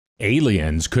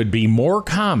aliens could be more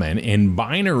common in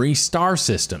binary star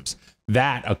systems.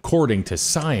 That, according to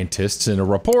scientists in a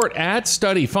report at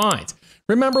StudyFinds.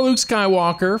 Remember Luke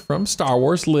Skywalker from Star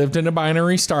Wars lived in a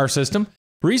binary star system?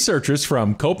 Researchers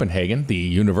from Copenhagen, the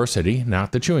university,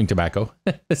 not the chewing tobacco,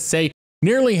 say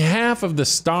nearly half of the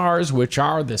stars, which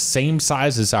are the same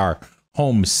size as our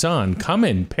home sun, come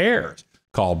in pairs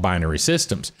called binary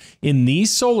systems. In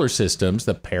these solar systems,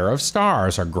 the pair of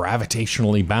stars are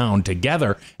gravitationally bound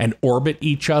together and orbit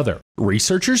each other.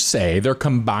 Researchers say their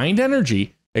combined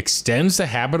energy extends the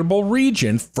habitable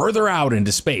region further out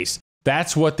into space.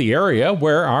 That's what the area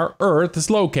where our Earth is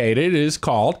located is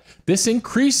called. This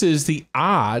increases the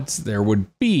odds there would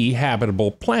be habitable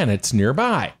planets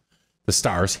nearby. The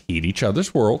stars heat each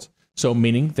other's worlds, so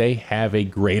meaning they have a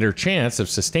greater chance of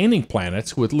sustaining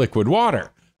planets with liquid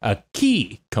water, a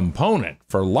key component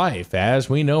for life as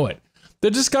we know it. The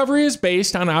discovery is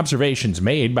based on observations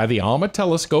made by the ALMA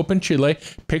telescope in Chile,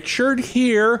 pictured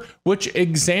here, which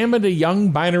examined a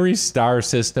young binary star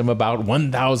system about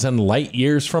 1,000 light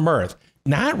years from Earth.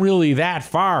 Not really that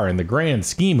far in the grand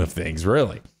scheme of things,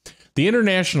 really. The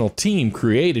international team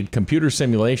created computer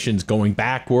simulations going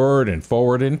backward and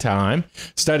forward in time.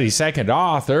 Study's second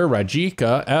author,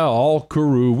 Rajika L.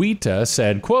 Kuruwita,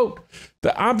 said, quote,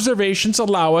 "The observations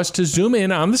allow us to zoom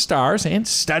in on the stars and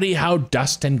study how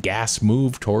dust and gas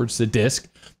move towards the disk.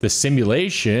 The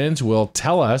simulations will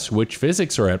tell us which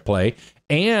physics are at play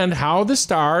and how the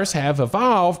stars have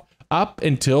evolved up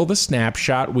until the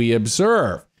snapshot we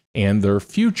observe and their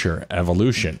future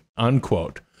evolution,"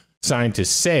 unquote. Scientists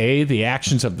say the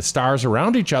actions of the stars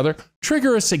around each other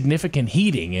trigger a significant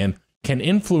heating and can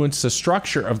influence the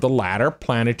structure of the latter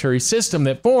planetary system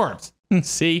that forms.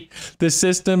 See, the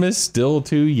system is still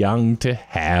too young to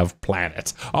have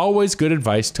planets. Always good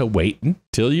advice to wait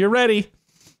until you're ready.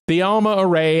 The ALMA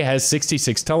array has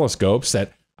 66 telescopes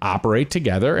that operate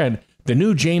together, and the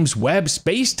new James Webb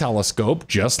Space Telescope,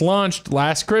 just launched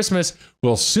last Christmas,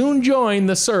 will soon join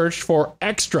the search for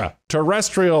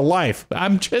extraterrestrial life.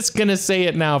 I'm just going to say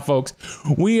it now, folks.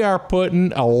 We are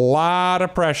putting a lot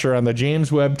of pressure on the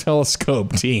James Webb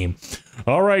Telescope team.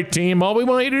 All right, team, all we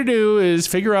want you to do is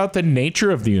figure out the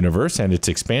nature of the universe and its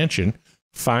expansion,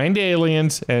 find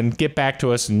aliens, and get back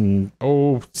to us in,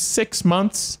 6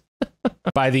 months.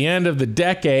 By the end of the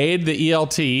decade, the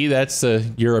ELT, that's the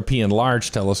European Large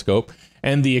Telescope,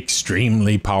 and the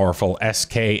extremely powerful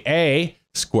SKA,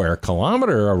 Square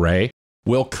Kilometer Array,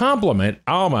 will complement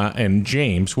ALMA and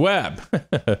James Webb.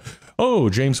 Oh,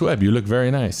 James Webb, you look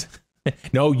very nice.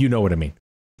 No, you know what I mean.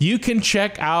 You can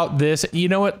check out this. You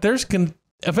know what?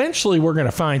 Eventually, we're going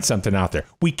to find something out there.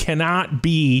 We cannot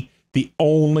be the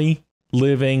only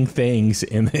living things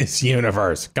in this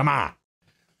universe. Come on.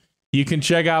 You can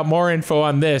check out more info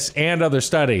on this and other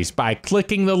studies by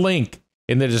clicking the link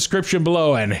in the description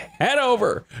below and head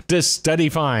over to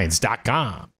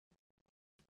StudyFinds.com.